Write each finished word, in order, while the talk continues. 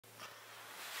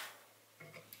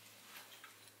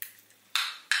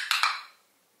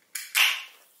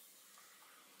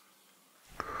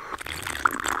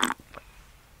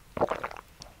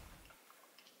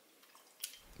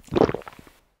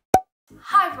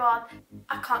God,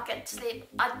 I can't get to sleep.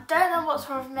 I don't know what's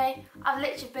wrong with me. I've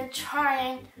literally been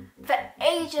trying for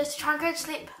ages to try and go to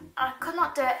sleep. I could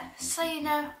not do it. So, you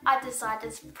know, I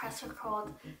decided to press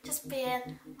record. Just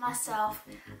being myself.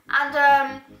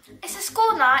 And it's a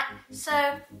school night, so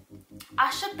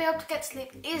I should be able to get to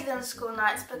sleep easily on school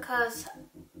nights because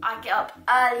I get up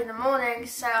early in the morning,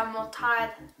 so I'm more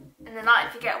tired in the night,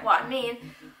 if you get what I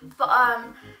mean. But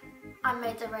I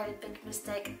made a really big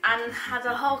mistake and had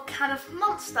a whole can of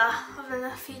Monster within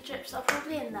a few drips are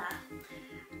probably in there.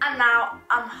 And now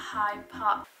I'm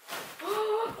hyper.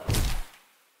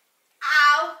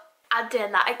 Ow! I'm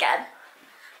doing that again.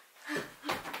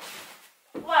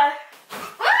 What?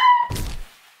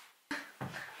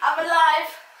 I'm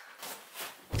alive.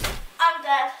 I'm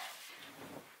dead.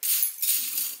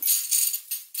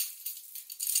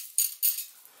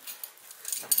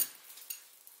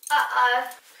 Uh-oh.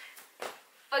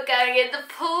 We're going in the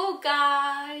pool,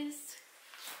 guys.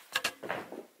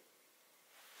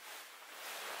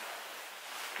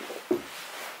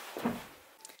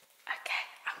 Okay,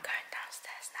 I'm going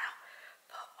downstairs now.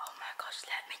 But oh my gosh,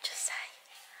 let me just say,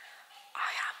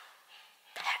 I am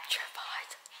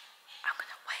petrified. I'm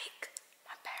gonna wake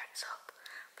my parents up,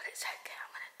 but it's okay,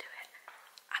 I'm gonna do it.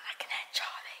 And I can hear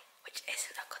Charlie, which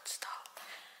isn't a good start.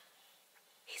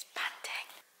 He's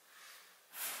panting.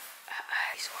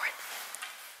 He's worried.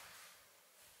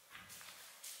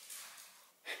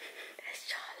 There's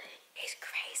Charlie. He's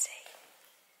crazy.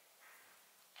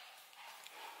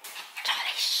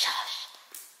 Charlie, shush.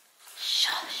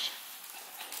 Shush.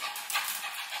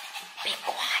 Be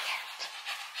quiet.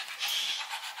 Shh.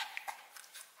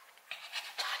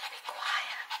 Charlie, be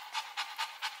quiet.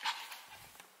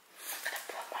 I'm gonna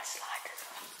put my sliders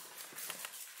on.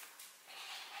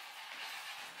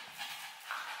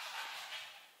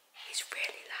 He's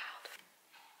really loud.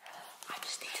 I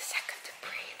just need a second to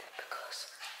breathe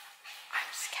because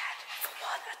I'm scared. For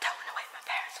one, I don't want to wake my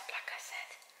parents up like I said.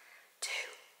 Two,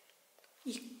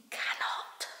 you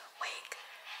cannot wake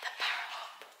the parrot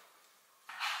up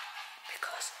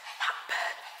because that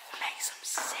bird will make some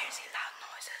seriously loud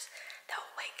noises that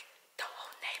will wake the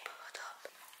whole neighbourhood up.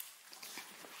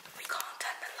 We can't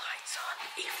turn the lights on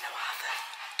even though I have a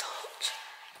torch.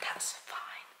 That's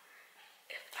fine.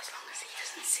 As long as he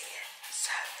doesn't see it. So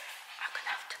I'm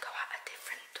gonna have to go out a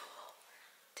different door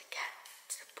to get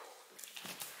to the pool.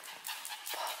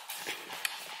 But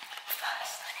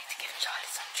first I need to give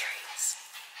Charlie some treats.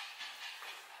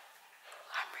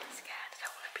 I'm really scared, I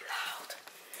don't want to be loud.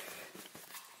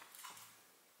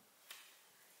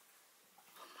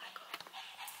 Oh my God.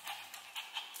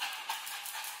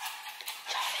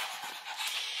 Charlie.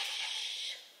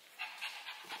 Shh.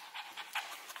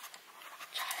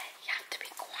 Charlie, you have to be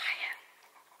quiet.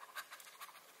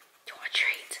 Do you want a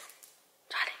treat?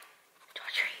 Charlie, do you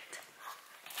want a treat?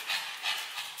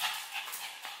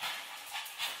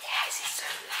 Yes, he's so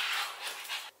loud.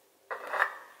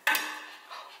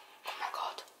 Oh my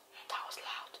God, that was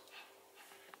loud.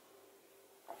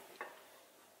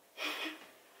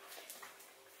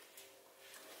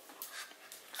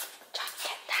 Charlie,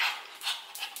 get down.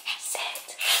 Sit.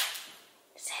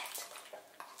 Sit.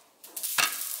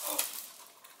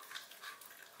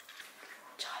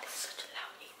 Charlie's such a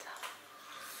loud eater.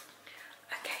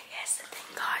 Okay, here's the thing,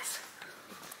 guys.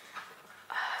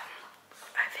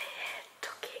 Over here,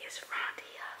 Tucky is around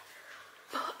here,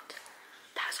 but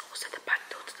that's also the back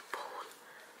door to the pool.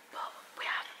 But we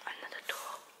have another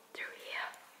door through here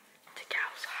to get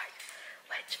outside,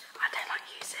 which I don't like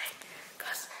using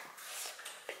because I'm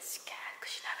a bit scared.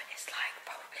 Because you know it's like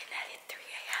probably nearly 3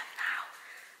 AM now,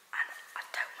 and I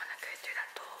don't want to go through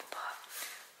that door, but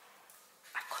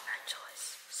I've got no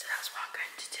choice, so that's what I'm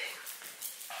going to do.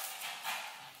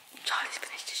 Charlie's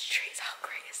finished his treats, how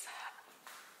great is that?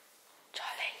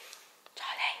 Charlie,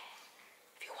 Charlie,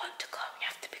 if you want to come, you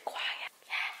have to be quiet.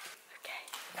 Yeah, okay.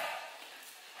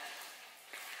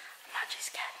 I'm actually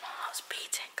scared, my heart's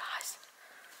beating, guys.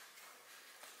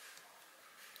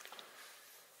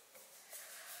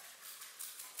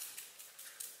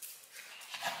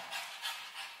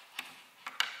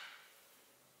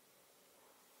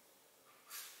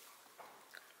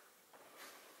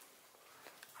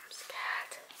 I'm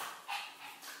scared.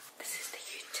 This is the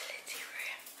utility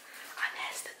room, and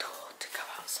there's the door to go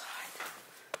outside.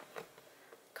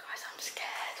 Guys, I'm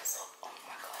scared. Oh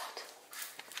my God.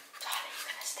 Charlie, you're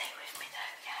gonna stay with me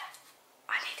though, yeah?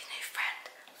 I need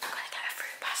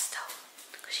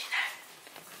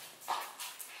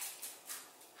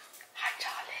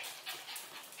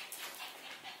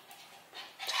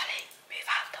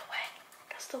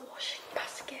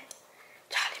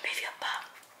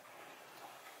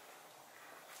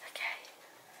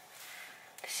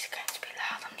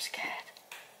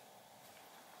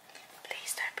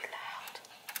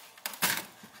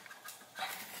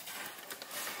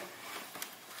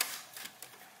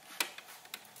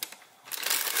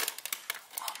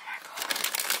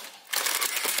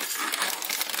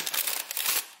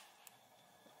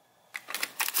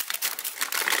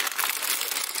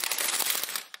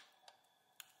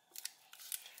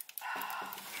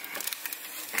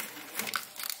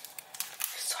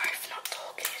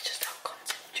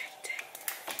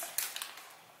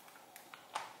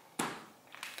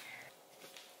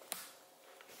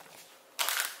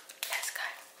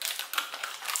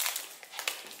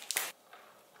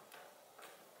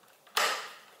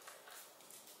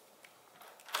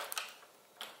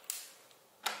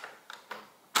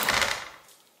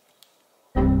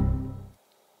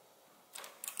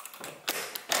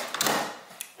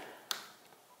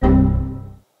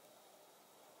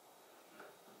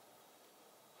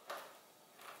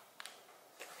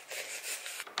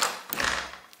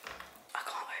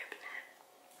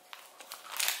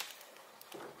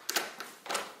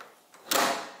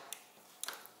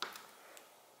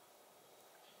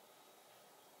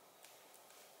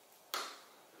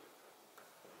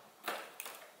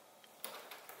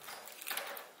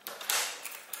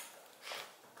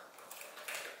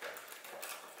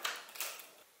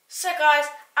So guys,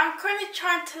 I'm currently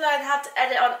trying to learn how to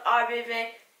edit on iMovie,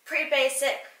 pretty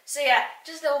basic. So yeah,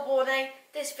 just a little warning,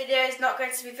 this video is not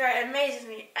going to be very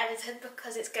amazingly edited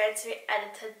because it's going to be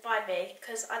edited by me,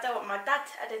 because I don't want my dad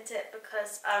to edit it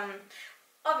because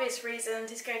obvious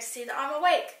reasons. He's going to see that I'm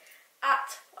awake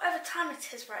at whatever time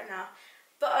it is right now.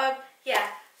 But yeah,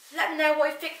 let me know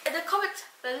what you think in the comments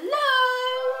below.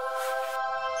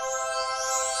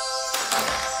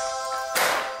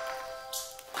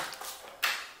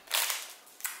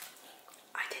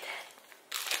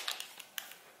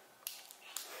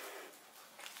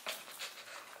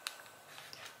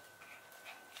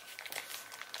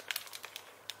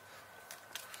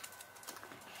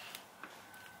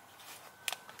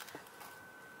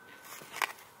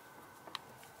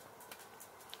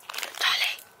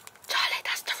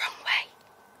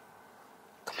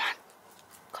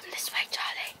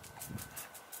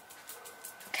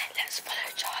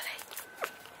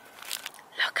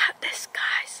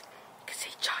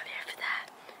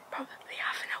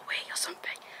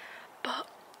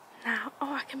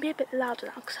 I can be a bit louder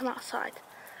now because I'm outside,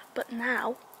 but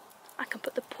now I can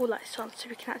put the pool lights on so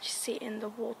we can actually see it in the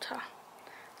water.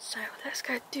 So let's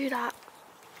go do that.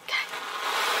 Okay.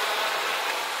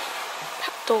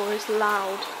 That door is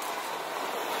loud.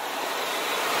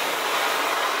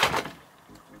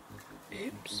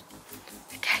 Oops.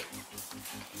 Okay.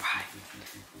 Right.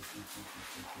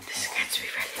 This is going to be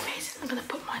really amazing. I'm going to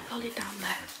put my lolly down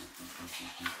there.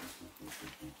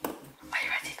 Are you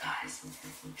ready, guys?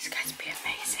 It's going to be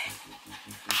amazing.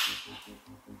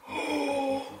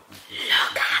 Oh,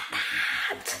 look at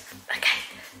that. Okay,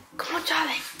 come on,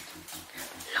 Charlie.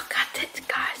 Look at it,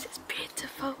 guys. It's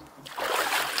beautiful.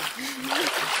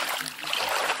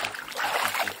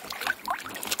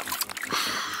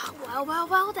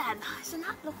 Well then. Isn't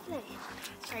that lovely?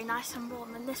 It's very nice and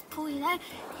warm in this pool, you know,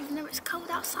 even though it's cold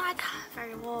outside.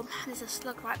 Very warm. There's a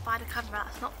slug right by the camera.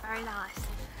 That's not very nice.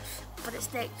 But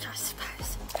it's nature, I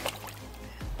suppose.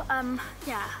 But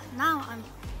yeah, now I'm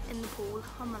in the pool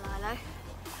on my lilo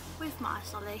with my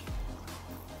Solly,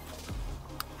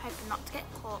 hoping not to get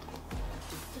caught.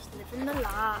 Just living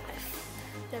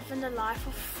the life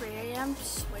of 3 AM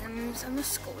swims and the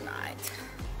school night.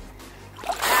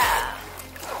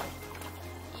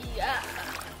 Yeah.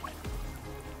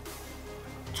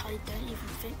 Charlie, don't even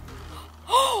think.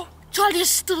 Oh, Charlie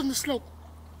just stood on the slope.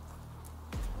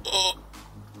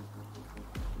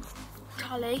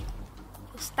 Charlie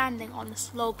was standing on the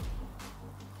slope.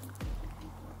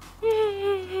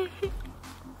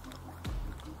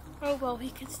 Oh well, he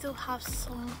can still have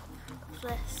some of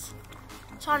this.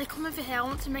 Charlie, come over here. I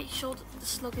want to make sure that the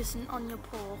slug isn't on your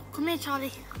paw. Come here,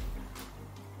 Charlie.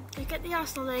 Go get the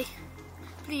ice lolly.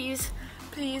 Please,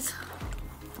 please,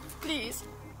 please.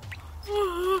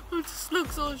 Oh, the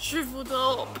slug's all shriveled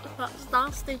up. That's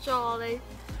nasty, Charlie.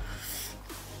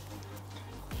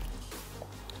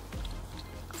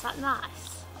 Is that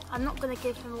nice? I'm not going to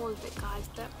give him all of it, guys,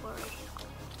 don't worry.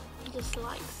 He just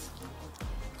likes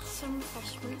some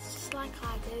refreshments, just like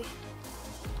I do.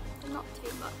 But not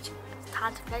too much. It's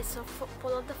time to play some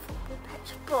football on the football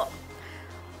pitch, but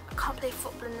I can't play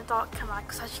football in the dark, can I?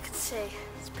 Because as you can see,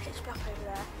 it's pitch black over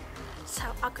there. So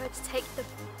I'm going to take the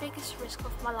biggest risk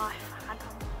of my life, and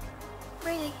I'm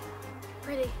really,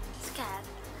 really scared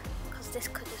because this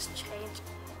could just change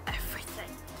everything.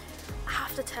 I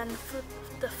have to turn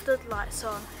the floodlights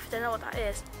on. If you don't know what that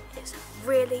is, it's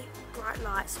really bright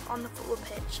lights on the football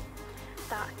pitch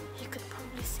that you could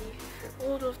probably see through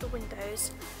all of the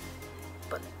windows,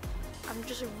 but I'm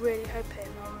just really hoping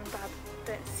Mum and Dad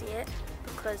don't see it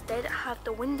because they don't have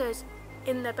the windows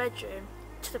in their bedroom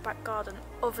to the back garden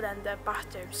other than their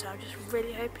bathroom, so I'm just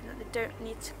really hoping that they don't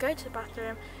need to go to the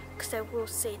bathroom because they will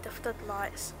see the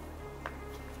floodlights.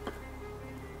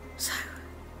 So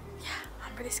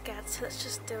I'm really scared, so let's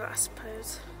just do it, I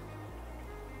suppose.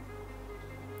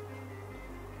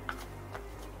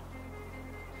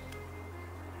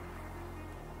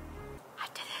 I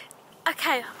did it.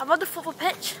 Okay, I'm on the football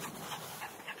pitch.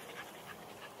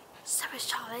 So is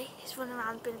Charlie. He's running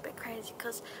around being a bit crazy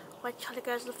because when Charlie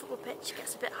goes to the football pitch, he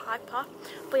gets a bit hyper.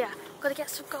 But yeah, I've got to get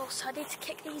some goals, so I need to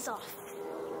kick these off.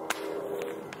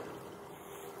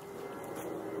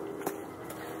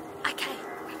 Okay.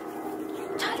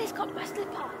 Charlie's got my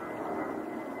slipper.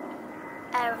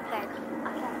 Aeroplane.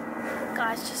 Okay.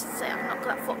 Guys, just to say I'm not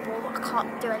good at football, I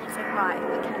can't do anything right.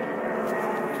 Okay.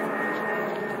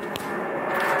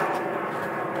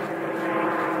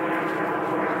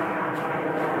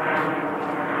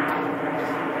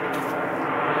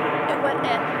 It went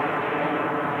in.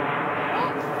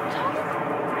 Oh, Charlie.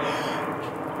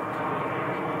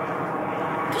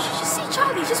 Did you just see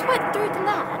Charlie just went through the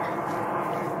net?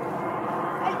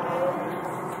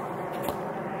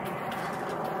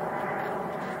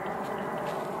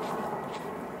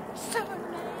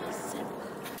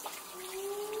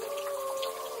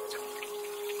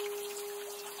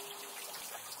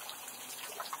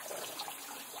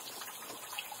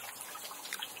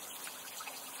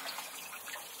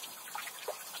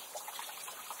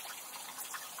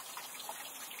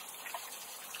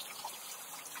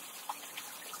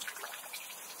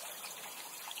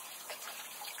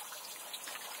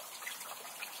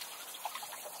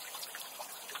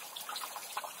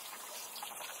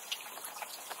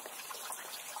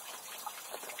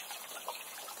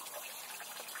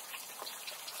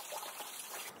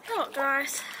 right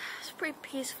guys, it's pretty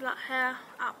peaceful out here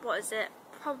at, what is it,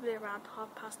 probably around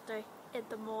 3:30 in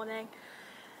the morning.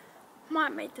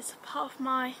 Might make this a part of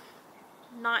my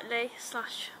nightly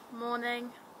 /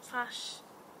 morning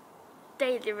 /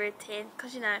 daily routine,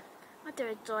 because you know, I do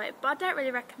enjoy it, but I don't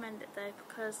really recommend it though,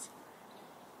 because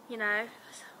you know,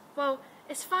 well,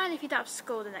 it's fine if you don't have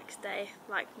school the next day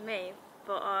like me,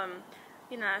 but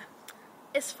you know,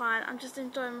 it's fine. I'm just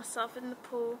enjoying myself in the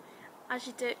pool as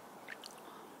you do.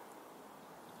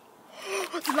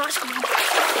 The light's coming on.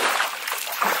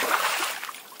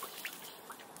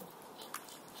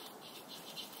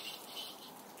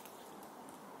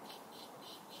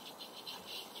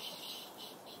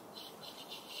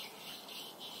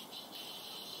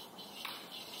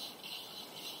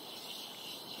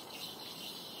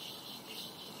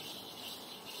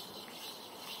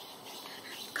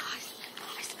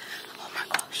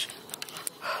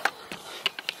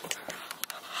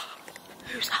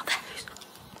 Who's out there?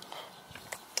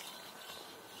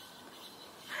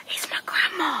 It's my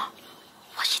grandma.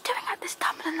 What's she doing at this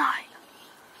time of the night?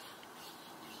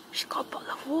 She's got a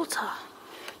bottle of water.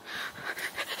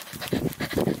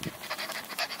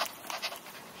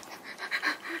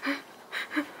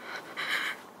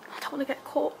 I don't want to get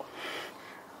caught.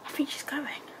 I think she's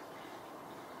going.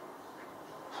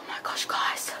 Oh my gosh,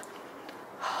 guys.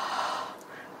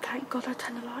 Thank God I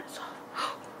turned the lights off.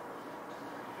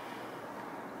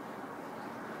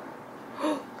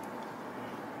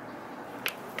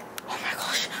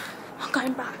 I'm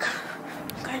going back.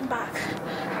 I'm going back.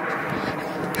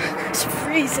 It's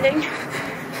freezing.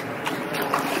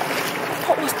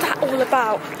 What was that all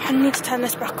about? I need to turn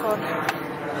this back on. I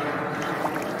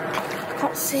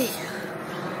can't see.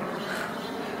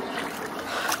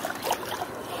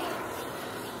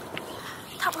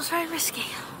 That was very risky.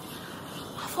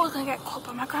 I thought I was going to get caught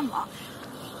by my grandma.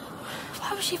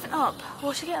 Why was she even up?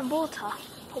 Well, she getting water.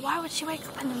 But why would she wake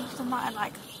up in the middle of the night at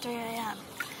like 3 AM?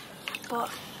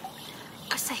 But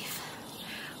we're safe.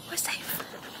 We're safe.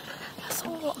 That's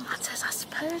all what matters, I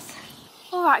suppose.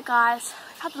 Alright guys,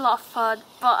 we've had a lot of fun,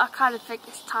 but I kind of think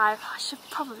it's time. I should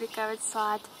probably go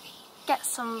inside, get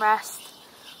some rest.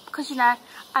 Because you know,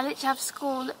 I literally have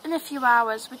school in a few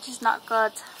hours, which is not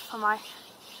good for my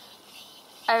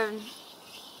own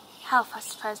health, I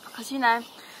suppose. Because you know,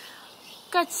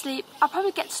 go to sleep. I'll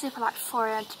probably get to sleep at like 4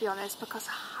 AM to be honest, because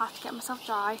I have to get myself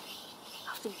dry. I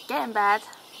have to get in bed,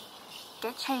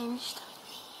 get changed,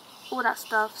 all that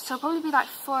stuff. So it'll probably be like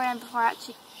 4 AM before I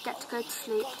actually get to go to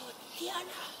sleep. Tiana!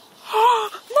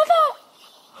 Mother!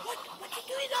 What are you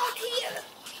doing out here?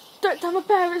 Don't tell my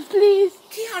parents, please.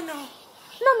 Tiana!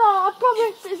 No, I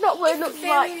promise it's not what it looks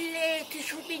like. It's very late. You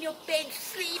should be in your bed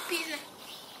sleeping.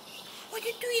 What are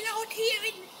you doing out here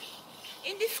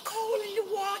in this cold, in the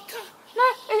water? No,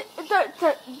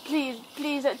 don't,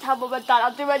 please don't tell Mum and Dad.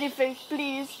 I'll do anything,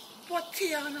 please. But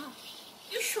Tiana,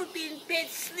 you should be in bed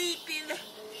sleeping.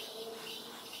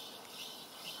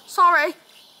 Sorry.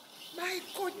 My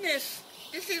goodness,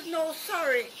 this is no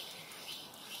sorry.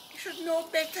 You should know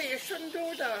better. You shouldn't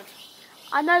do that.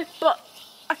 I know, but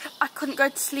I couldn't go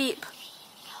to sleep.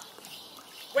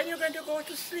 When you're going to go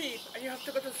to sleep and you have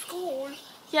to go to school.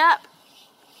 Yep.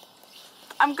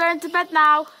 I'm going to bed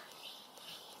now.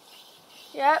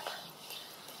 Yep.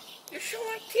 You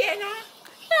sure, Tiana?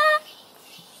 Yeah.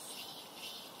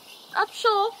 I'm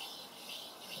sure.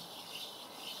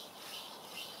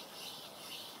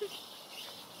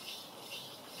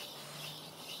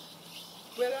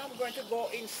 Well, I'm going to go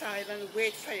inside and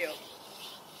wait for you.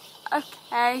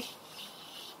 Okay.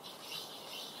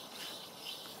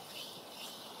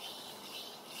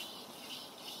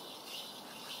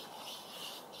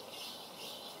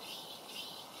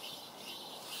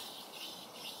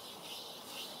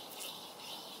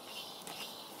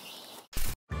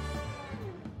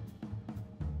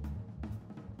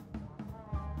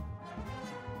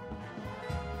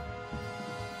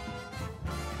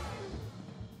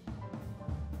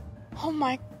 Oh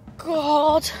my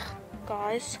god,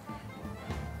 guys,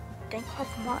 I think I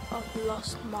might have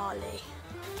lost Marley.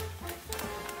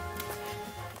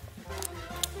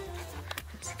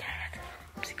 I'm scared,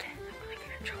 I'm gonna get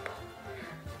in trouble.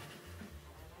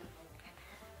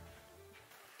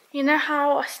 You know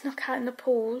how I snuck out in the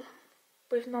pool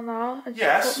with Nana and she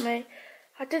caught me?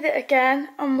 I did it again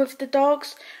and with the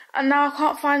dogs, and now I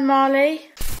can't find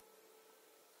Marley.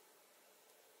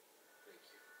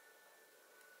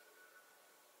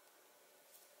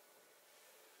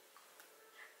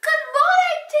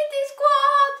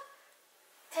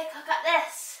 Take a look at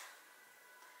this.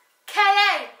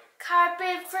 KA,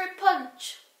 Caribbean fruit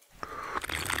punch.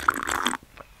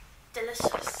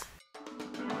 Delicious.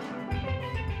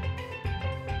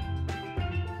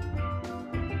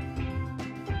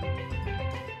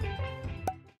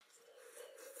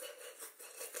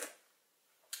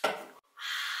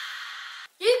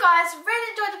 guys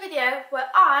really enjoyed the video where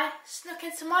I snuck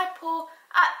into my pool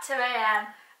at 2 AM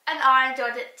and I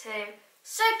enjoyed it too.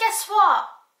 So guess what?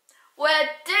 We're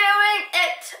doing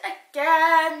it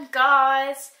again,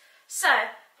 guys. So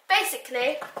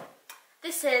basically,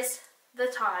 this is the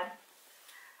time.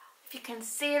 If you can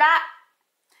see that,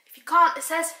 if you can't, it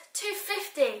says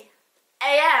 2:50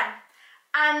 AM.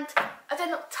 And I don't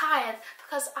look tired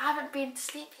because I haven't been to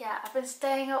sleep yet. I've been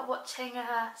staying up watching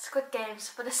Squid Games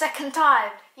for the second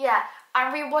time. Yeah,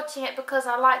 I'm rewatching it because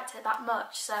I liked it that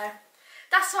much. So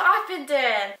that's what I've been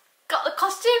doing. Got the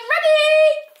costume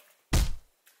ready.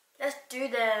 Let's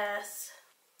do this.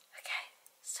 Okay,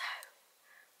 so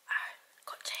I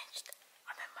got changed.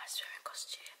 I'm in my swimming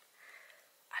costume.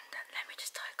 And let me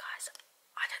just tell you guys,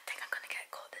 I don't think I'm going to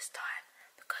get caught this time.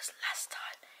 Because last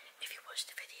time, if you watched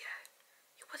the video,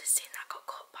 you would have seen that I got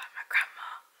caught by my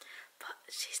grandma, but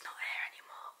she's not here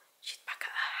anymore. She's back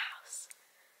at her house.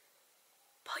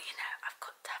 But you know, I've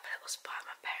got to have a little spy on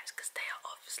my parents because they are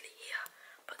obviously here,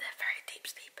 but they're very deep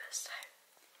sleepers, so.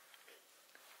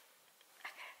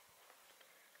 Okay.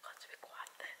 Got to be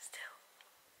quiet there still.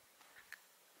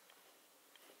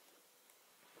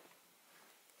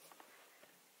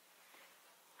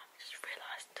 I've just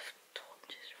realised the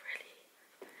torch is really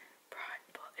bright,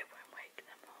 but it won't wake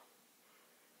them up.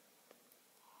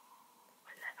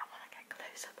 I want to get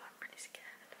closer, but I'm really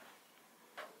scared.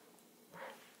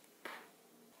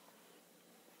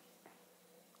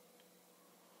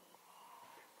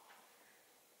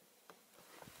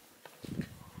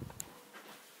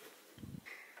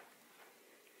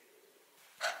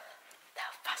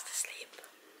 They're fast asleep.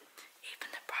 Even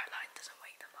the bright light doesn't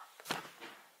wake them up.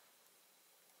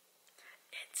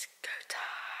 It's go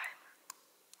time.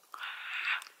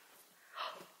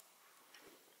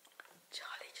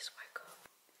 Charlie just woke up.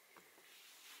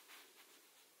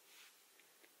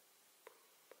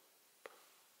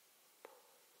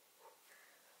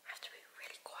 I have to be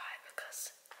really quiet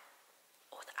because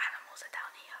all the animals are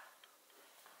down here.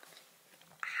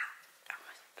 I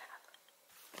almost fell.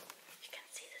 You can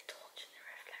see the torch in the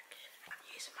reflection. I'm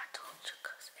using my torch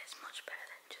because it's much better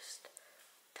than just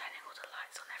turning all the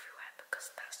lights on everywhere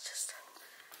because that's just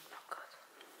not good.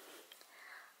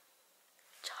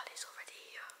 Charlie's already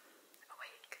here,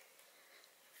 awake.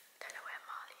 Don't know where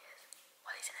Marley is.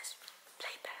 Well, he's in his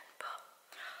playpen, but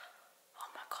oh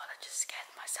my god, I just scared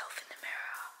myself in the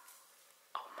mirror.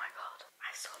 Oh my god,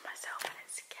 I saw myself and it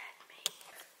scared me.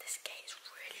 This gate is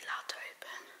really loud to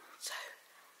open, so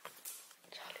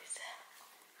Charlie's there.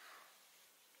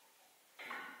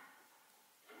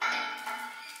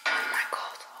 Oh my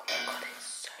god,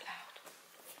 it's so loud.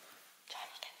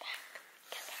 Charlie, get back.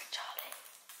 Get back, Charlie.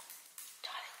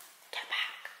 Charlie, get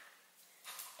back.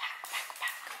 Back.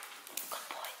 Good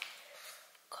boy.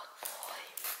 Good boy.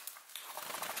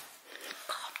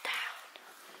 Calm down.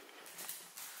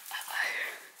 Uh-oh.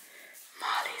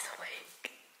 Marley's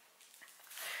awake.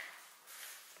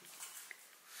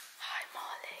 Hi,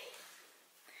 Marley.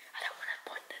 I don't want to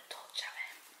point the torch at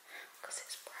him because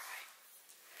it's bright.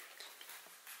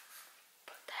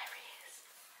 But there he is.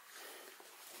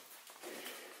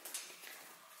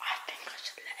 I think I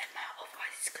should let him out,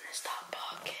 otherwise he's going to start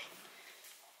barking.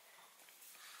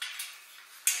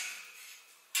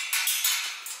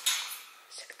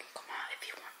 So he can come out if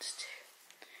he wants to.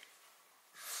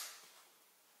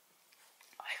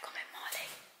 Are you coming, Marley?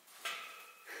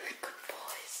 Good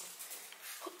boys.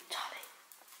 Oh, Charlie,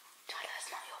 that's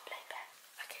not your playpen.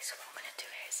 Okay, so what I'm going to do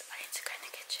is I need to go in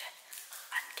the kitchen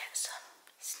and get some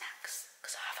snacks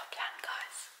because I have a plan,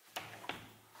 guys.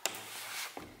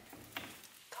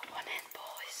 Got one in,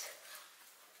 boys.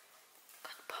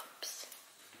 Good pups.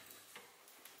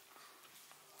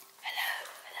 Hello.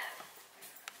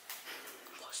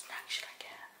 What snack should I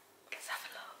get? Let's have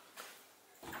a look.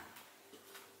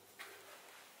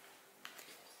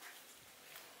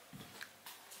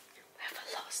 We have a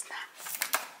lot of snacks.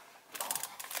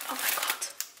 Oh my god,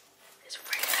 it's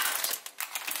really loud.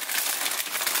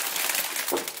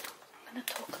 I'm going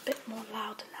to talk a bit more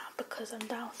louder now because I'm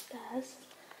downstairs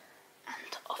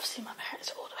and obviously my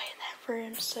parents are all the way in their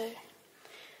room, so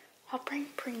I'll bring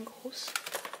Pringles.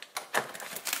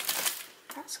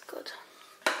 That's good.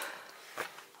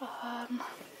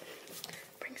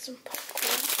 Bring some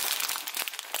popcorn.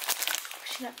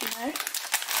 She let me know.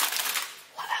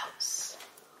 What else?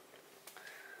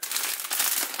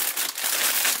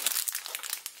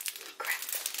 Crap.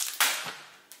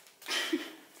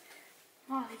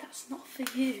 Marley, that's not for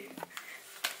you.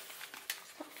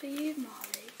 It's not for you,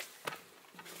 Marley.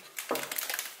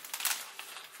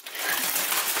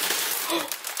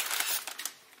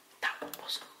 That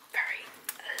was very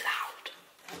loud.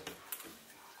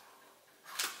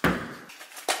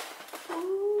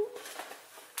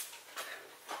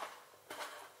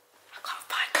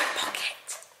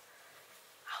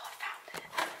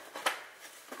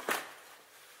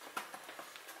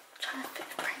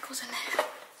 waffles in here.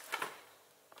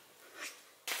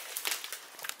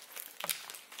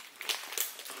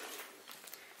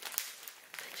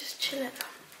 They're just chilling.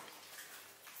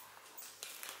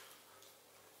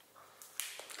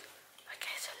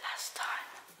 Okay, so last time,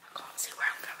 I can't see where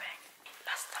I'm going.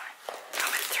 Last time, I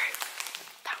went through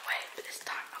that way, but this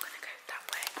time I'm going to go that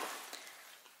way.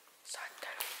 So I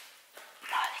don't...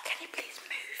 Marley, can you please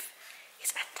move?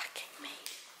 He's attacking me.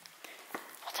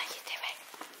 What are you doing?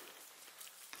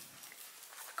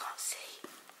 I can't see.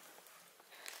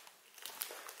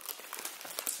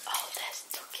 Oh, there's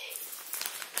Tuki.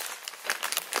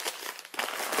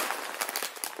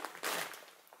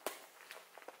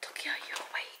 Tuki, are you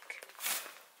awake?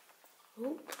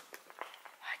 Oop.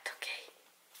 Hi, Tuki.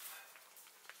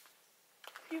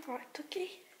 You right, Tuki?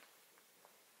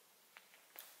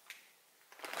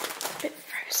 A bit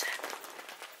frozen.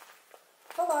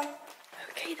 Bye-bye.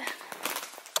 Okay then.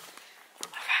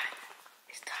 Alright,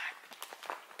 it's time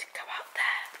to go out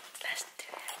there. Let's do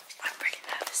it. I'm pretty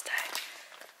nervous though,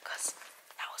 because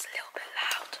that was a little bit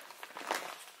loud.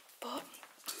 But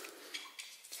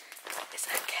it's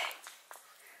okay.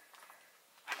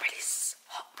 I'm really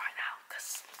hot right now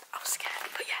because I was scared.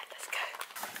 But yeah, let's go.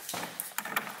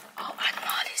 Oh, and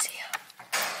Marley's here.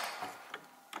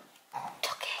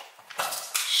 Tucky.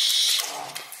 Shh.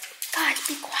 Guys,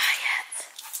 be quiet.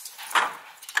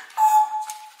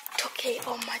 Tucky,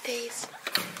 oh my days.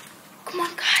 Come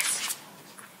on, guys.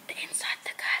 They're inside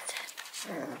the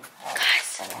curtain. Guys,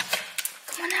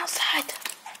 come on outside.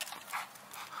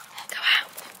 Go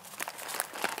out.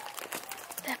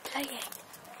 They're playing.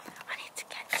 I need to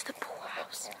get to the pool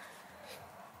house.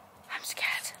 I'm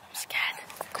scared. I'm scared.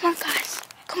 Come on, guys.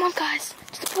 Come on, guys.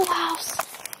 To the pool house.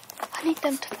 I need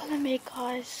them to follow me,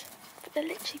 guys. But they're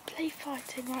literally play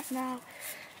fighting right now.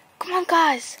 Come on,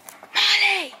 guys.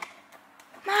 Marley!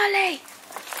 Marley!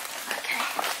 Okay,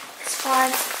 it's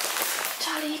fine.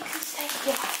 Charlie, you can stay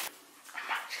here. I'm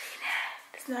actually in here.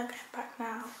 There's no going back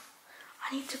now.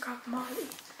 I need to grab Marley.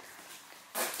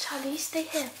 Charlie, you stay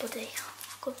here, buddy.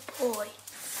 Good boy.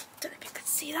 Don't know if you can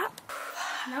see that.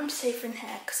 And I'm safe in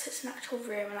here because it's an actual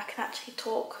room and I can actually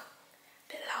talk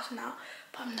a bit louder now,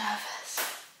 but I'm nervous.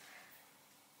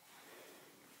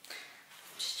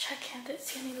 I'm just checking, I don't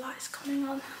see any lights coming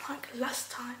on like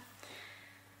last time.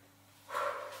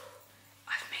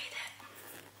 I've made it.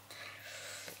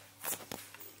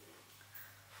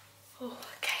 Oh,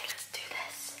 okay, let's do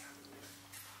this.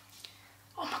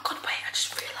 Oh my god, wait, I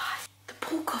just realised the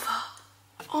pool cover.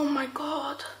 Oh my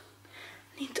god.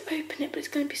 I need to open it, but it's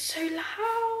going to be so loud.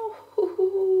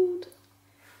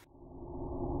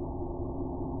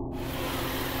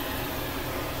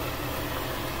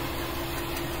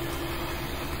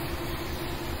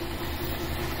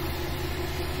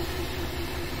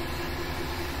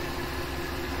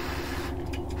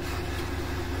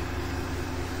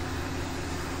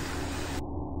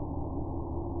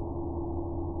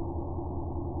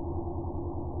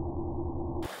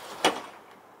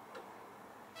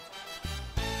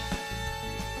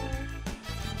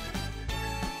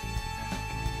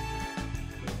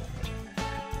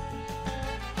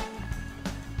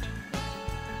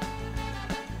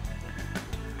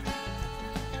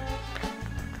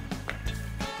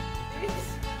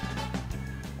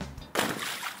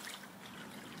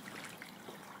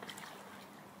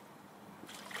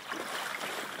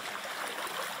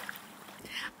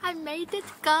 I made it,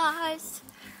 guys.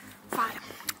 Right,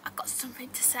 I've got something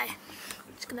to say.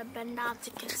 I'm just gonna bend down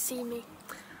so you can see me.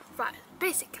 Right,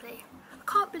 basically, I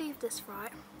can't believe this,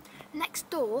 right? Next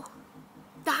door,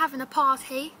 they're having a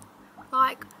party.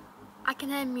 Like, I can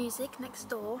hear music next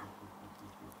door.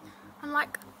 I'm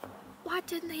like, why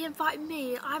didn't they invite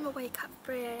me? I'm awake at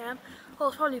 3 AM. Well,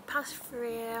 it's probably past 3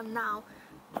 AM now.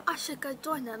 I should go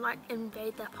join them, like,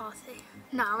 invade their party.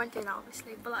 No, I won't do that,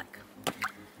 obviously, but like,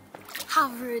 how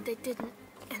rude they didn't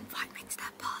invite me to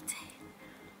their party.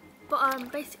 But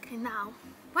basically now,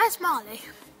 where's Marley?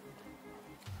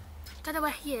 Don't know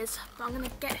where he is, but I'm gonna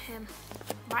get him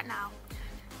right now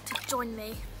to join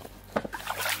me.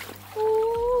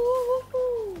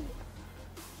 Ooh.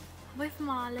 I'm with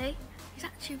Marley. He's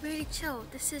actually really chill.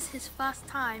 This is his first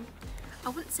time. I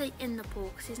wouldn't say in the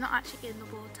pool because he's not actually in the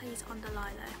water. He's under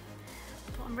Lilo.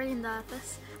 But I'm really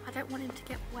nervous. I don't want him to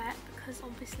get wet because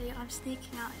obviously I'm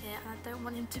sneaking out here and I don't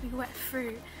want him to be wet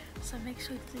through. So make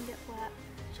sure he doesn't get wet.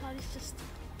 Charlie's just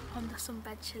under some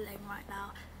bed chilling right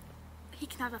now. He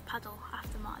can have a paddle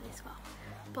after Marley as well.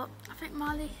 But I think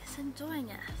Marley is enjoying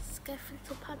it. Let's go for a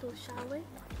little paddle, shall we?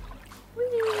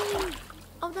 Whee!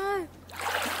 Oh no!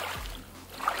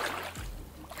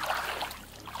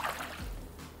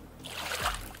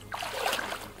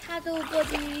 Paddle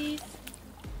buddies!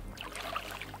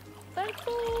 Don't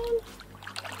fall.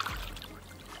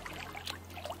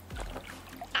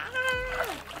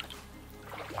 Ah!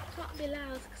 Can't be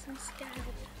loud because I'm scared.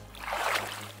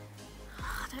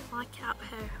 I don't like it out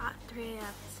here at 3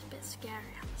 AM. It's a bit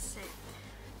scary, I must say.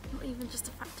 Not even just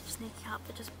the fact of sneaking out,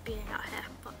 but just being out here.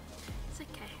 But it's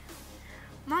okay.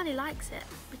 Marley likes it,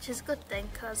 which is a good thing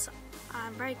because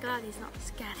I'm very glad he's not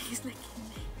scared. He's licking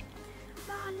me.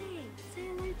 Marley, say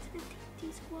hello to the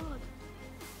TT squad.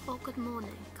 Or good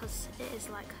morning, because it is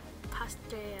like past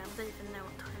 3 AM. I don't even know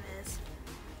what time it is.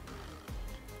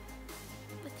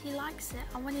 But he likes it,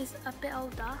 and when he's a bit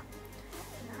older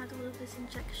and had all of his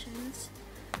injections,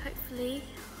 hopefully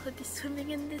he'll be swimming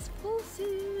in this full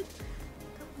suit.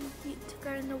 Don't need to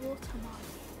go in the water,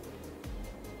 Marley.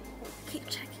 Keep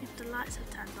checking if the lights have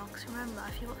turned on, because remember,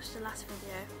 if you watched the last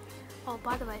video, oh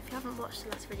by the way, if you haven't watched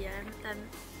the last video, then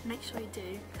make sure you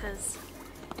do, because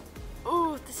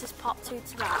oh, this is part 2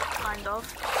 to that, kind of.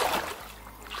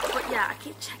 But yeah, I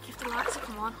keep checking if the lights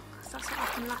come on, because that's what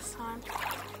happened last time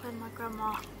when my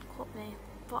grandma caught me.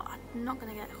 But I'm not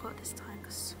going to get caught this time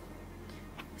because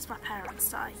it's my parents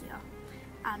that are here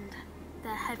and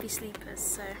they're heavy sleepers,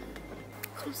 so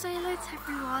come say hello to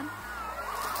everyone.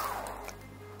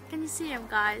 Can you see him,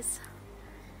 guys?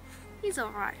 He's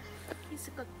alright. He's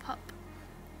a good pup.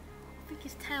 I think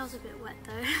his tail's a bit wet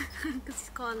though, because he's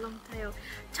got a long tail.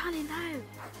 Charlie, no! You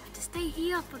have to stay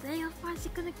here, buddy, otherwise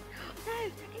you're gonna... No,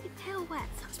 don't get your tail wet,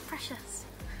 that's precious.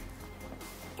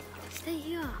 Stay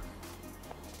here.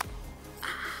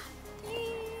 Ah,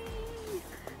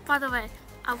 by the way,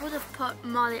 I would have put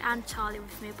Marley and Charlie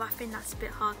with me, but I think that's a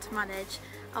bit hard to manage.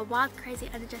 A wild, crazy,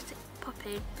 energetic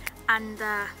puppy and,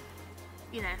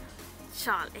 you know,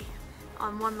 Charlie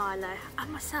on one Lilo,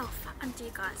 and myself, and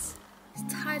you guys.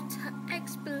 It's time to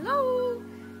explore.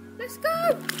 Let's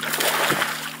go!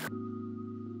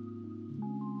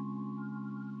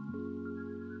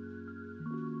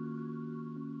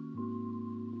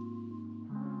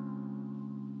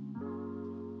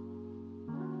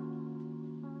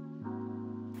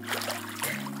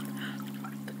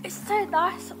 It's so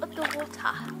nice underwater.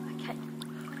 Okay.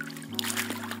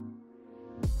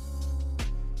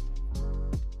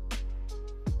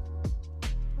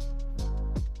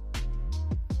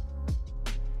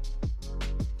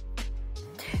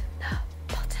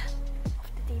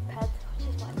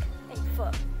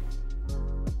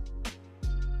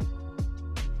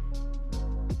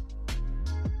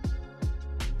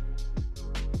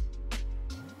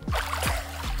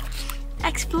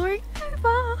 Exploring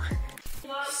over.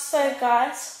 So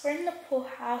guys, we're in the pool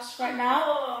house right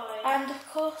now, and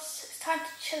of course it's time to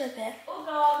chill a bit.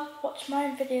 Watch my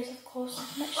own videos, of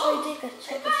course. Make sure you do go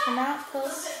check this one out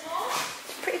because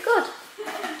it's pretty good.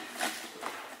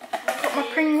 Got my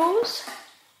Pringles,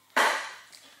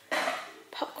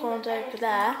 popcorn's over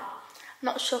there.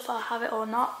 Not sure if I'll have it or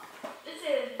not,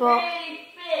 but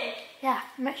yeah,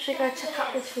 make sure you go check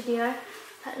out this video.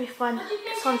 Let me find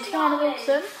it's on Tiana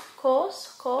Wilson.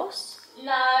 Of course.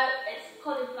 No, it's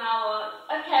cauliflower.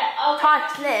 Okay, I'll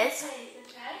title is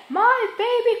My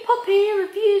Baby Puppy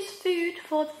Reviews Food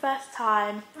for the First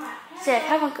Time. So if you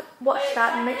haven't watched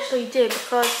that, then make sure you do,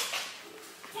 because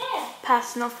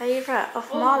personal favourite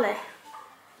of Marley.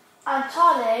 And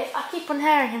Charlie, I keep on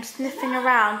hearing him sniffing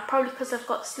around, probably because I've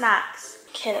got snacks.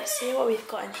 Okay, let's see what we've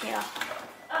got in here.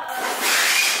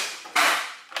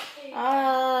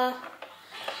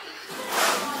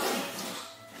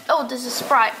 Oh, there's a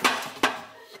Sprite.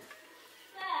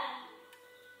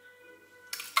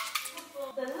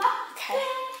 Okay,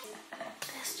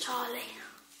 there's Charlie.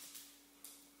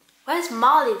 Where's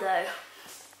Marley though?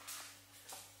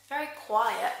 Very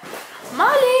quiet.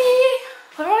 Marley!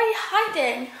 Where are you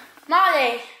hiding?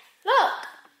 Marley, look!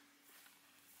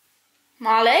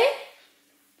 Marley?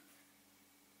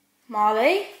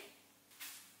 Marley?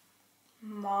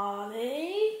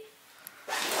 Marley?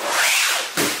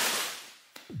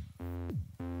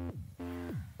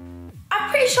 I'm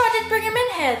pretty sure I did bring him in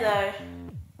here though.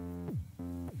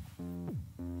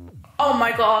 Oh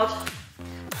my god.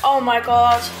 Oh my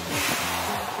god.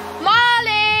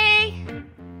 Marley!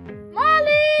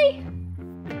 Marley!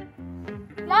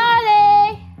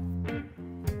 Marley!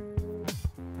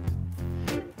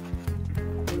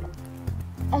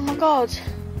 Oh my god.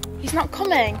 He's not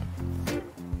coming.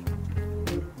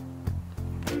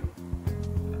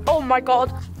 Oh my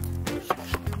god.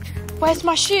 Where's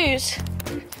my shoes?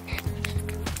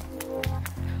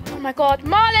 Oh my god.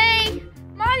 Marley!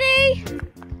 Marley!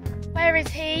 Where is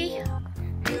he?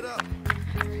 Get up.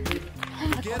 Oh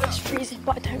my god, it's freezing,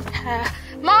 but I don't care.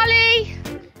 Marley!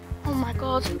 Oh my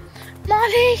god.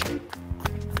 Marley!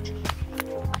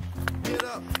 Get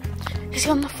up. Is he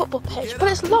on the football pitch?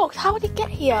 But it's locked. How would he get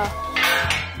here?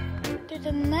 Through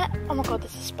the net? Oh my god,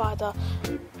 there's a spider.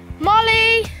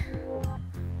 Molly!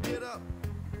 Get up.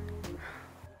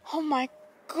 Oh my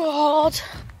god.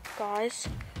 Guys,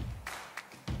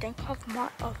 I think I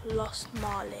might have lost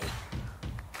Marley.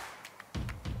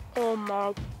 Oh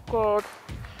my god.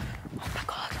 Oh my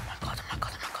god, oh my god, oh my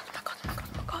god, oh my god, oh my god, oh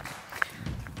my god, oh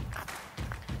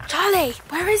my god. Charlie,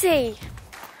 where is he?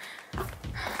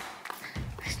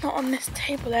 He's not on this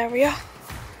table area.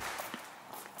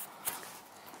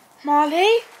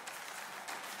 Marley?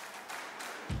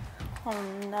 Oh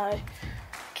no.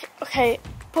 Okay,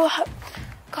 but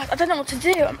God, I don't know what to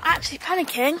do. I'm actually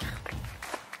panicking.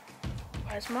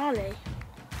 Where's Marley?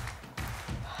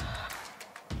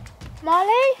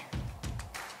 Marley?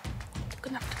 I'm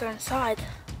gonna have to go inside.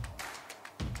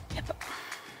 Yeah, but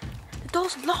the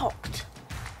door's locked.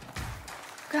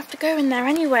 I'm gonna have to go in there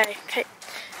anyway. Okay,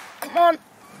 come on.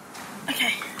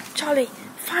 Okay, Charlie,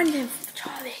 find him.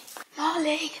 Charlie. Marley.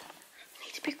 I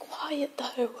need to be quiet though.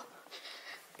 Oh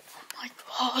my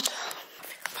god. I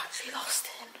think I've actually lost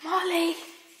him. Marley.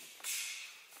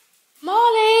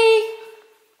 Marley.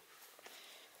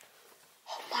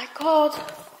 Oh my god.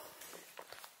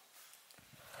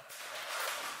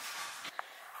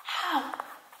 How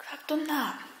could I have done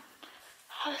that?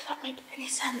 How does that make any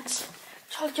sense?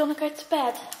 Charlie, do you want to go to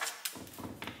bed?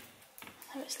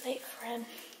 No, it's late for him.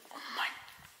 Oh my...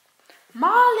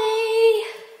 Marley!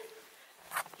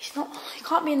 He's not... He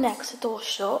can't be in there because the door's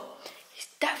shut. He's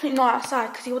definitely not outside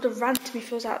because he would have ran to me if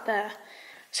he was out there.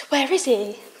 So where is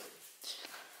he?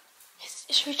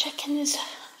 Should we check in his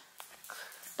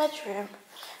bedroom?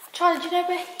 Charlie, do you know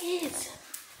where he is?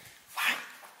 Right.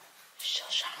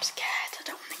 Shush, I'm scared. I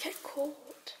don't want to get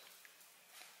caught.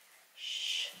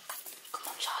 Shh. Come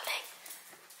on, Charlie.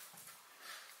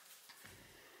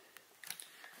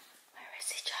 Where is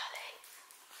he, Charlie?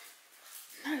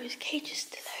 No, his cage is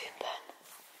still open.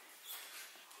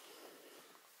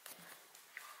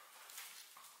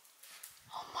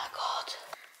 Oh my god.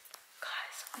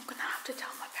 Guys, I'm gonna have to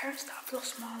tell my parents that I've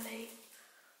lost Marley.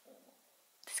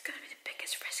 This is gonna be the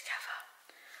biggest risk ever.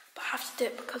 But I have to do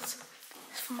it because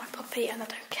it's for my puppy and I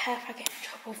don't care if I get in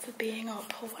trouble for being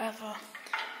up or whatever.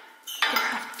 I'm gonna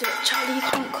have to do it. Charlie, you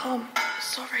can't come.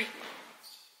 Sorry.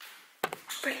 I'm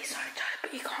really sorry, Charlie,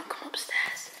 but you can't come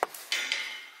upstairs.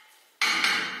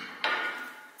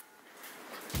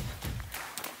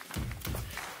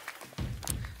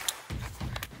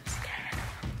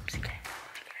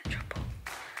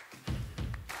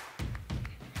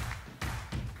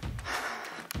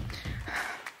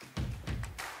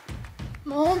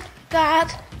 Mom, Dad,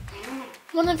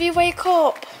 one of you wake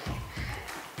up.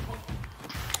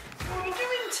 What are you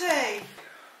doing, T?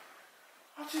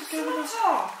 What's he going on?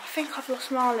 I think I've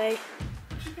lost Marley.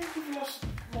 What do you think you've lost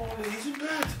Marley? He's in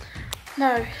bed.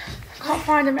 No, can't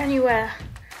find him anywhere.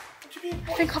 What do you mean?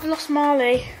 I think I've lost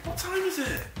Marley. What time is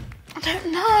it? I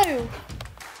don't know.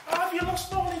 How have you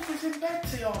lost Marley if he's in bed,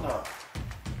 Tiana?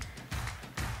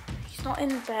 He's not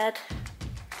in bed.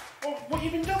 What have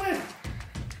you been doing?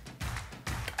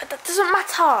 That doesn't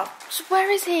matter. So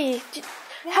where is he?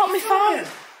 Help me find.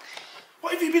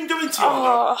 What have you been doing, Tiana?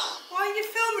 Oh. Why are you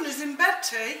filming us in bed,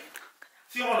 T?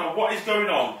 Tiana, what is going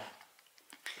on?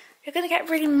 You're going to get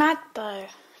really mad though,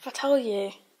 if I tell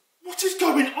you. What is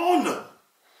going on?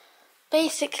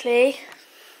 Basically...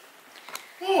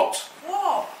 What?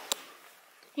 What?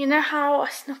 You know how I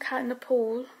snuck out in the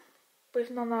pool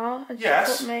with Nana and she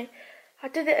caught me? I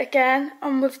did it again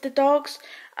and with the dogs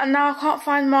and now I can't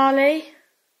find Marley.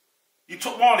 You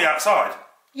took Marley outside?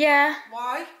 Yeah.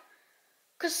 Why?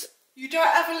 Because... You don't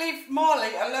ever leave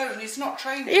Marley alone, he's not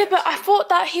trained. Yeah, but I thought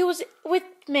that he was with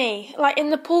me, like in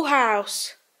the pool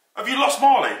house. Have you lost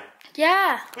Marley?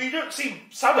 Yeah. Well, you don't seem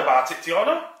sad about it,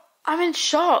 Tiana. I'm in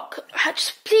shock.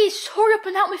 Just please hurry up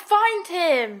and help me find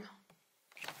him.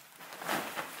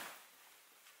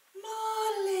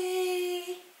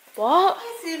 Marley. What?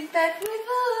 He's in bed with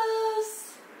us.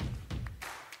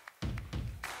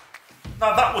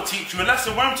 Now that will teach you a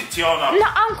lesson, won't it, Tiana? No,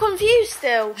 I'm confused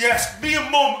still. Yes, me and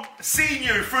Mum seen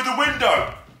you through the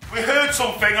window. We heard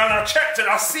something and I checked it.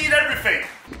 I seen everything.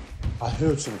 I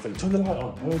heard something. Turn the light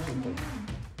on. I heard something.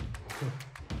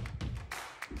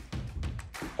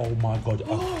 Oh my God.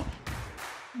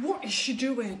 What is she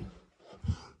doing?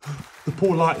 The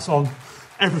pool light's on.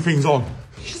 Everything's on.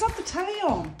 She's had the telly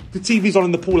on. The TV's on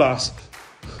in the pool house.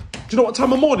 Do you know what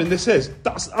time of morning this is?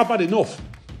 I've had enough.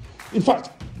 In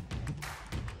fact...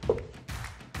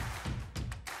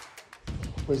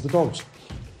 Where's the dogs?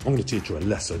 I'm going to teach her a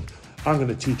lesson. I'm going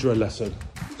to teach her a lesson.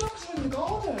 The dogs are in the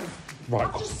garden. Right.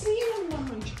 I've just seen them,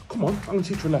 Mum. Come on, I'm going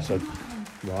to teach her a lesson.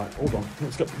 Right, hold on.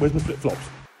 Let's go. Where's my flip-flops?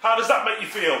 How does that make you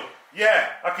feel? Yeah,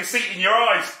 I can see it in your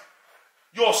eyes.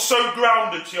 You're so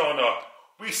grounded, Tiana.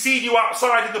 We seen you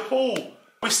outside in the pool.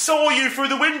 We saw you through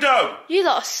the window. You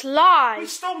lot are sly. We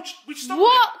stole what? him.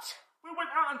 We went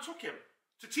out and took him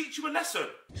to teach you a lesson.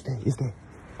 He's there.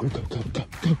 Go.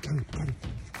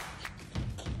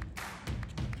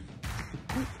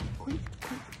 Quick.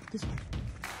 This way.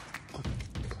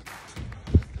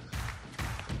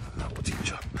 Now,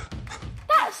 teacher.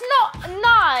 That's not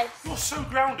nice. You're so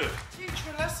grounded. Teach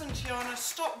her a lesson, Tiana.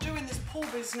 Stop doing this pool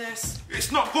business.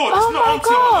 It's not good. Oh It's not my on,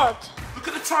 God. Tiana. Look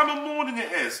at the time of morning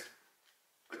it is.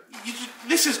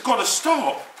 This has got to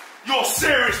stop. You're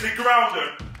seriously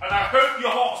grounded, and I hope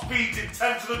your heart's beating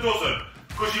 10 to the dozen,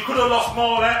 because you could have lost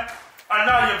Marley, and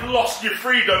now you've lost your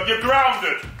freedom. You're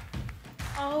grounded.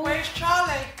 Oh. Where's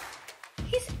Charlie?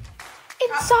 He's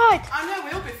inside. I know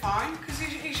he'll be fine, because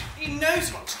he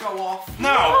knows not to go off.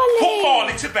 Now, Marley. put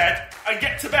Marley to bed and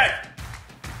get to bed.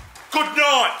 Good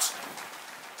night,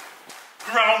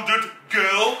 grounded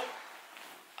girl.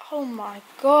 Oh my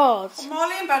God.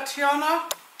 Marley in bed, Tiana.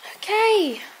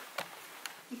 Okay.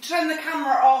 Turn the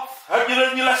camera off. Hope you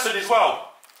learned your lesson as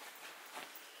well.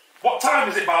 What time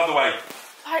is it, by the way?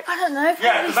 Like, I don't know.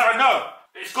 Yeah, because I know.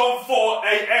 It's gone 4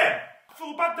 a.m.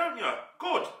 Feel bad, don't you?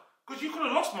 Good. Because you could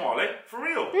have lost Marley, for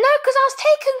real. No, because I was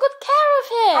taking good care of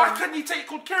him. How can you take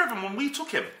good care of him when we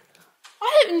took him?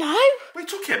 I don't know. We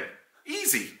took him.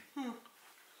 Easy.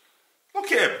 Look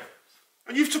at him.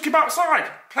 And you've took him outside,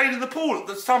 playing in the pool at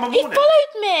this time of He morning.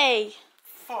 followed me.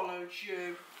 Followed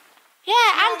you.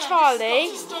 Yeah, and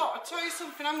Charlie. Stop. I'll tell you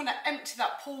something. I'm going to empty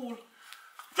that pool.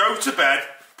 Go to bed,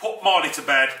 put Marley to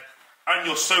bed, and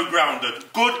you're so grounded.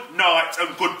 Good night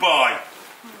and goodbye.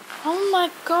 Oh my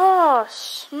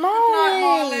gosh, Marley. Good night,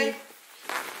 Marley.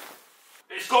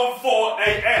 It's gone 4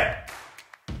 a.m.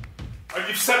 and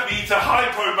you've sent me to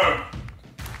hypo mode.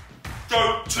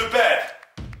 Go to bed.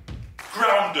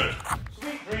 Grounded.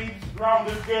 Sweet dreams,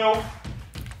 grounded girl.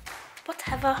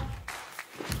 Whatever.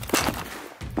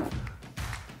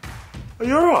 Are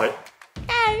you alright?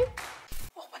 No.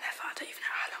 Or whenever. I don't even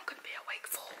know how long I'm going to be awake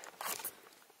for.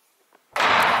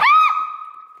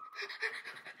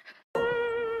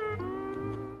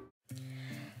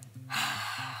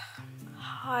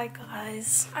 Hi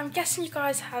guys. I'm guessing you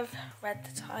guys have read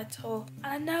the title,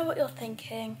 and I know what you're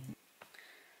thinking.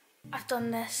 I've done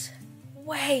this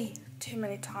way too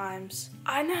many times.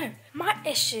 I know. My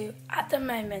issue at the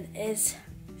moment is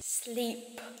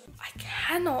sleep. I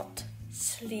cannot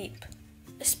sleep,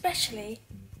 especially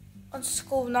on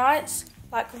school nights.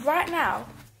 Like right now,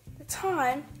 the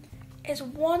time is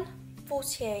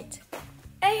 1:48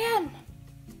 a.m.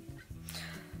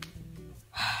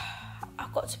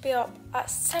 I've got to be up at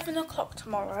 7 o'clock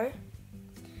tomorrow.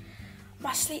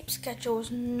 My sleep schedule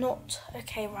is not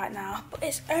okay right now, but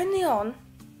it's only on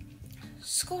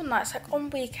school nights. Like on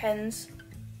weekends,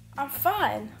 I'm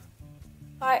fine.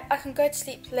 Like I can go to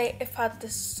sleep late if I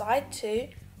decide to,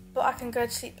 but I can go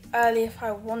to sleep early if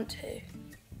I want to.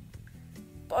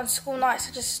 But on school nights,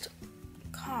 I just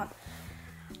can't.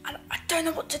 And I don't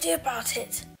know what to do about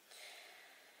it.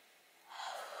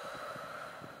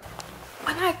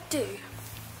 When I do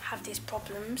have these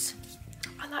problems,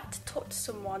 I like to talk to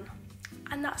someone,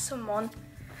 and that someone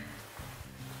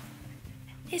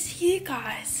is you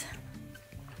guys.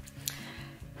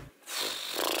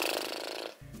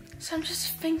 So I'm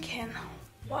just thinking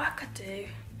what I could do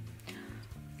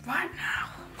right now,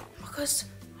 because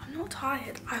I'm not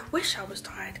tired. I wish I was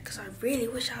tired, because I really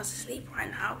wish I was asleep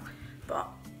right now, but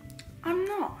I'm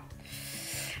not.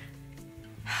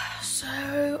 So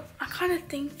I'm kind of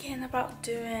thinking about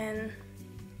doing,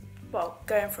 well,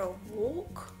 going for a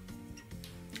walk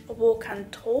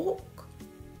and talk,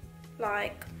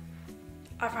 like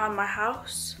around my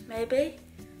house maybe.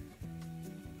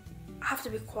 I have to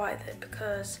be quiet though,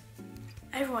 because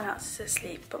everyone else is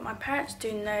asleep, but my parents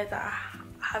do know that I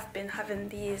have been having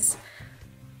these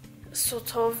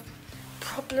sort of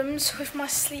problems with my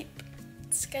sleep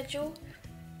schedule,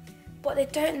 but they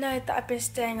don't know that I've been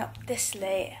staying up this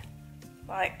late,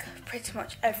 like pretty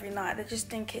much every night. They just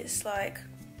think it's like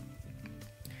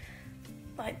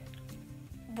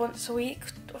once a week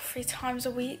or 3 times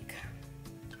a week,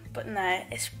 but no,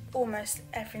 it's almost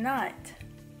every night.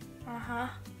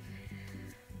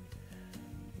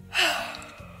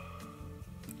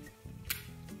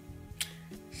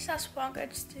 So that's what I'm going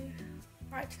to do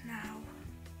right now.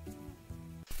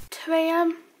 2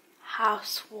 a.m.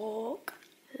 house walk.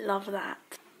 Love that.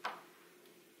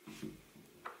 Do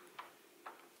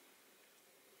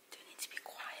need to be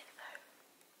quiet though.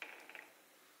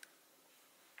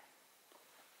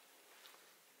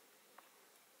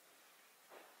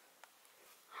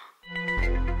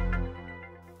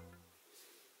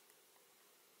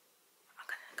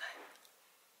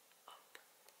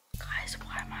 Guys,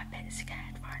 why am I a bit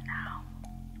scared right now?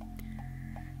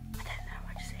 I don't know,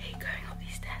 I just hate going up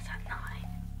these stairs at night.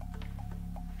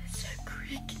 It's so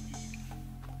creaky.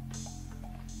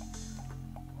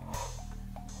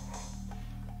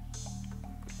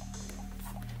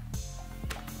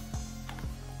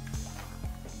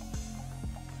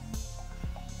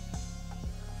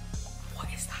 What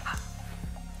is that?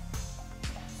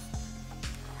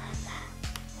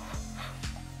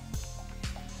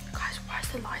 Guys, why is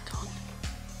the light on?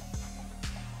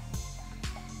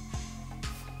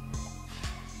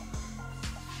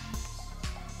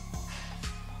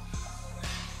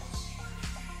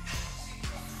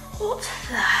 What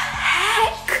the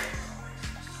heck?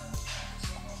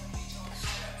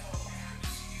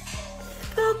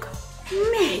 Thug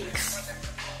mix.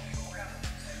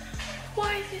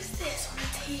 Why is this on the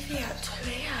TV at 2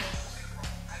 AM?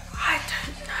 I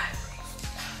don't know.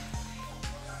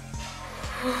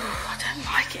 I don't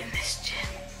like it in this gym.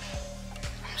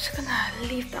 I'm just gonna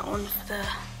leave that on for the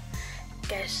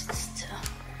guests to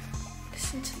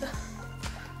listen to the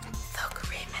Thug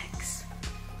remix.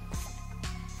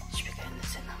 Should we go in the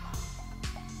cinema?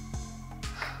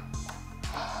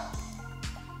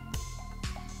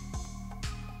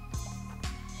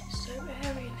 It's so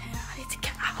airy in here. I need to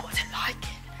get out. I don't like it.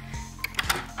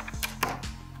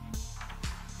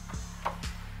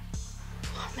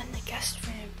 I'm in the guest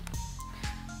room.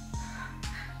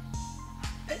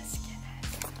 Let's get it.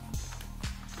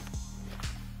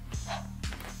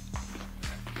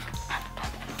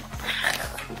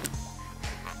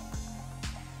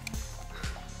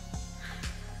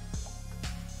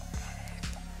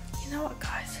 You know what,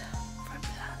 guys? For a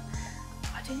plan,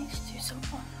 I do need to do some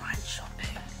online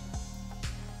shopping.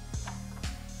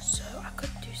 So I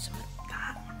could do some of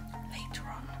that later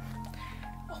on.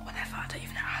 Or whenever. I don't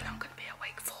even know how long I'm going to be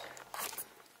awake for.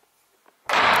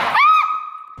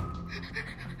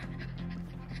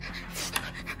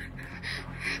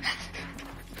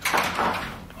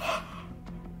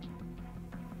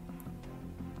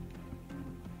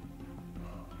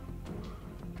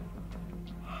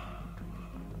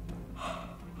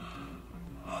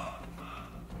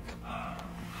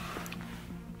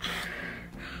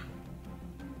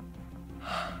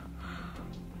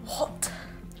 What?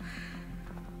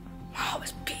 My heart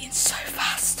was beating so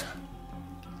fast.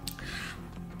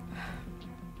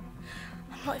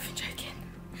 I'm not even joking.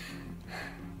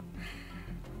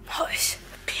 My heart is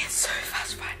beating so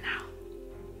fast right now.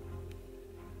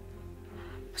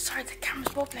 I'm sorry the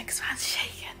camera's wobbling because my hand's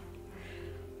shaking.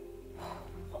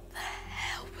 What the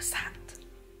hell was that?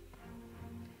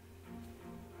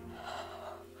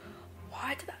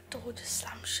 Why did that door just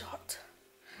slam shut?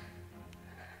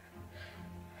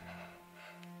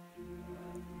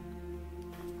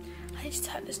 I need to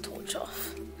turn this torch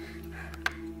off.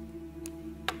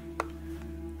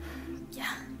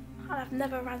 Yeah, I've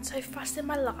never ran so fast in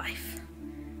my life.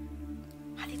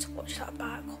 I need to watch that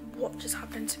back. What just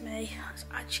happened to me? That's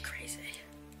actually crazy.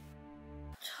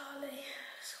 Charlie,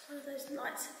 it's one of those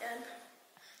nights again.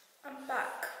 I'm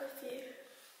back with you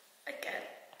again.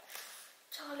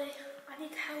 Charlie, I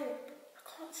need help. I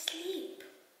can't sleep.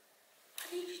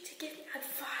 I need you to give me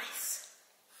advice.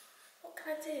 What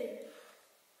can I do?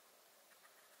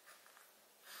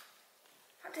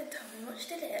 That didn't tell me much,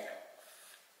 did it?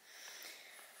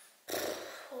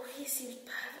 Oh, he seems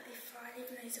perfectly fine,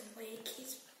 even though he's awake.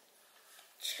 He's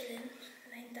chilling,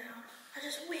 laying down.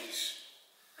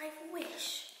 I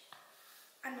wish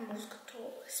animals could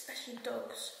talk, especially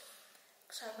dogs.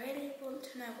 Because I really want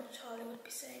to know what Charlie would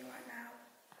be saying right now.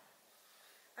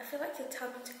 I feel like he'll tell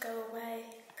me to go away,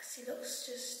 because he looks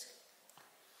just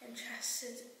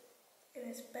interested in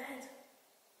his bed.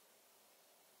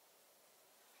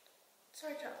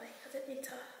 Sorry, Charlie, I didn't mean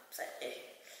to upset you.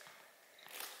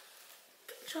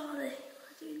 But Charlie,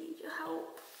 I do need your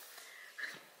help.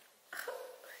 I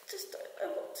just don't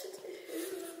know what to do.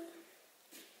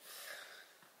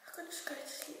 I could just go to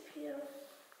sleep here.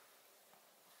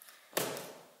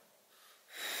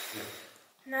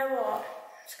 You know what?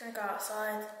 I'm just gonna go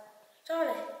outside.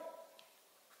 Charlie,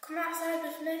 come outside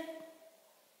with me.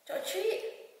 Do you want a treat?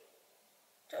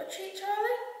 Do you want a treat,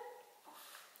 Charlie?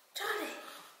 Charlie,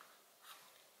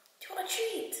 do you want a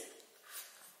treat?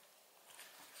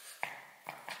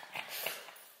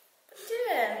 What are you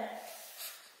doing?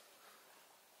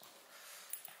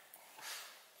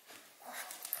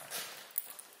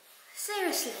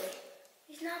 Seriously,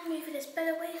 he's now moving his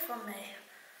bed away from me.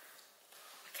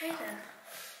 Okay then.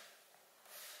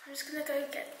 I'm just gonna go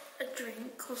get a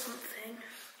drink or something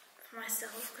for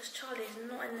myself because Charlie's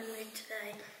not in the mood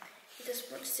today. He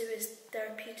just wants to do his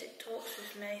therapeutic talks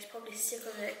with me. He's probably sick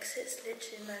of it because it's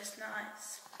literally most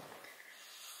nights.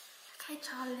 Okay,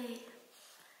 Charlie.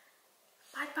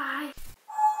 Bye-bye.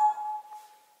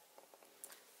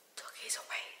 Doggy's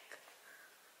awake.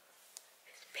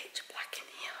 It's pitch black in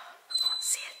here. I can't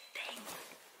see a thing.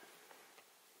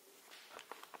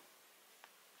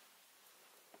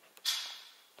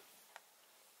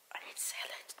 I need to say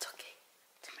hello to Doggy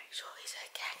to make sure he's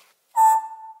okay.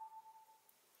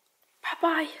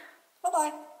 Bye-bye.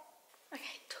 Bye-bye.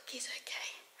 Okay, Doggy's okay.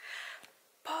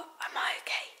 But am I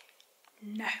okay?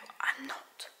 No, I'm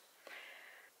not.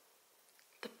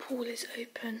 The pool is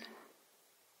open.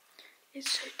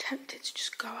 It's so tempting to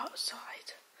just go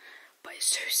outside, but it's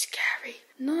so scary.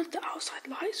 None of the outside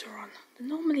lights are on. They're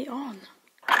normally on.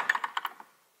 I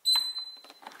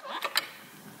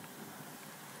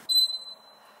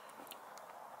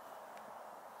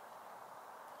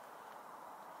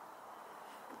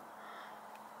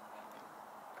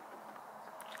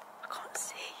can't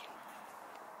see.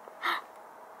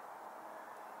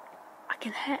 I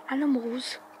can hear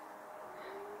animals.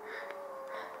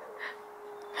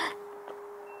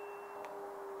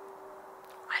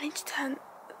 I need to turn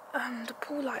the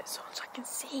pool lights on so I can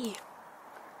see.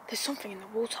 There's something in the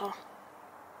water.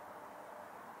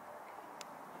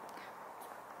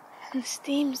 And the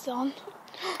steam's on.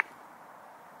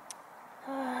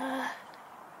 Well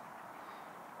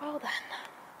then.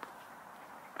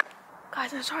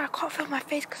 Guys, I'm sorry I can't feel my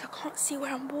face because I can't see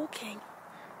where I'm walking.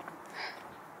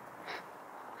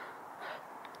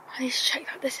 I need to check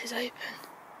that this is open.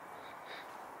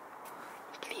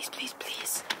 Please, please,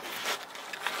 please.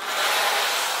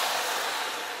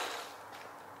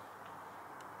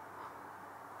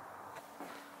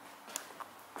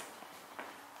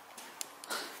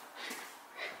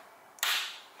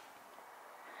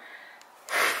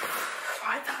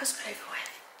 Right, that was over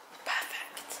with.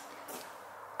 Perfect.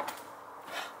 I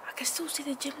can still see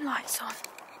the gym lights on.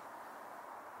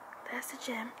 There's the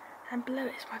gym, and below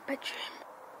it is my bedroom.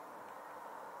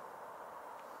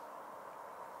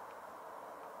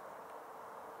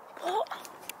 What?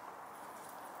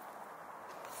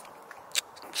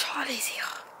 Charlie's here.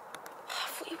 I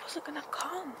thought he wasn't gonna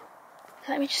come.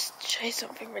 Let me just show you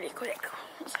something really quick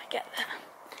once I get there.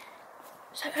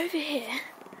 So over here,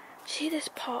 see this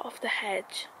part of the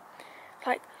hedge?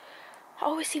 Like, I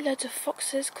always see loads of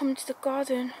foxes come to the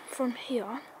garden from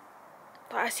here.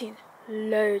 Like, I've seen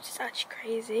loads, it's actually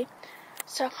crazy.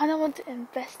 So I kind of want to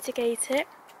investigate it.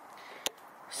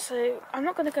 So I'm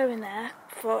not going to go in there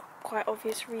for quite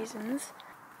obvious reasons.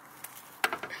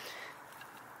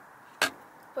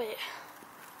 Wait.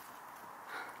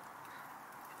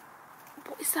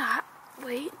 What is that?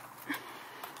 Wait.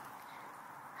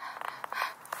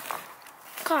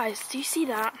 Guys, do you see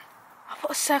that? I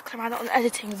put a circle around it on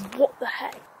editing. What the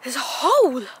heck? There's a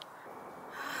hole!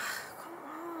 Come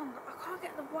on. I can't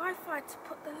get the Wi-Fi to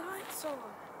put the lights on.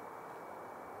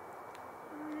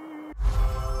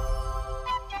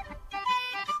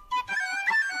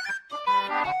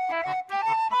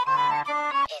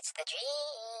 It's the dream.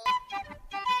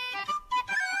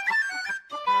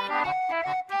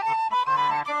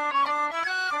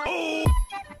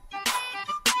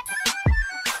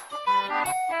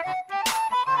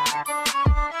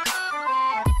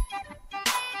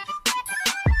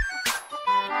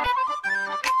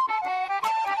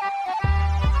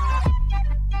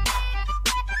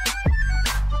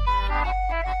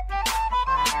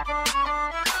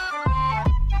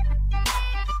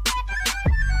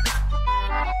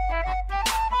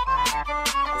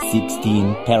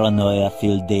 16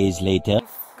 paranoia-filled days later.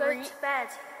 Go to bed.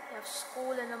 You have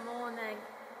school in the morning.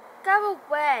 Go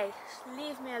away. Just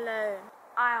leave me alone.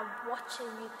 I am watching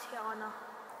you, Tiana.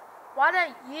 Why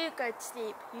don't you go to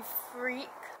sleep, you freak?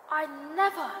 I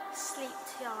never sleep,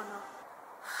 Tiana.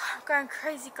 I'm going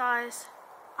crazy, guys.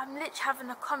 I'm literally having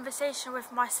a conversation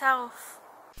with myself.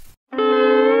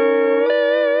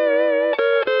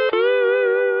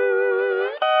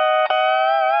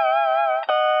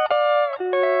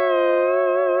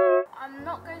 I'm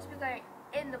not going to be going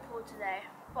in the pool today,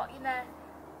 but you know,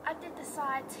 I did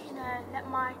decide to, you know, let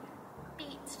my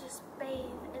feet just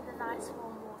bathe in the nice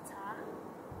warm water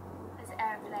as an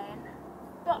airplane.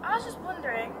 But I was just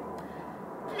wondering,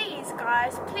 please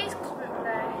guys, please comment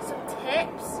below some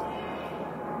tips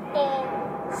for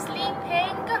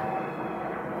sleeping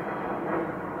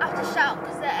after shout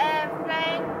because the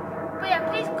airplane. But yeah,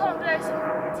 please comment below some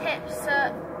tips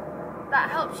that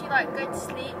helps you like go to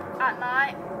sleep at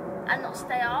night and not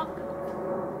stay up.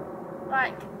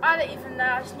 Like, I don't even know,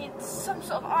 I just need some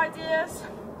sort of ideas.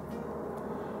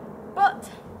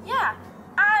 But yeah,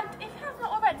 and if you have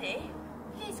not already,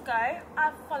 please go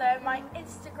and follow my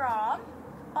Instagram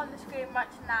on the screen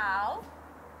right now.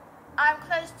 I'm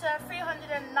close to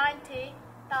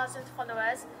 390,000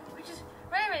 followers, which is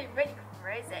really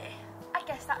crazy. I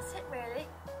guess that's it really.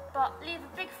 But leave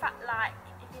a big fat like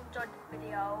if you enjoyed the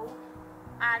video.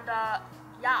 And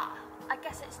yeah, I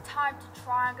guess it's time to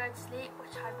try and go to sleep,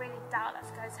 which I really doubt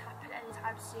that's going to happen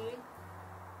anytime soon.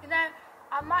 You know,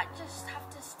 I might just have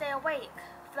to stay awake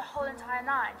for the whole entire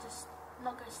night, just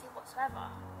not go to sleep whatsoever.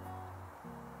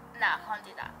 No, I can't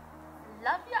do that.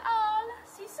 Love you all.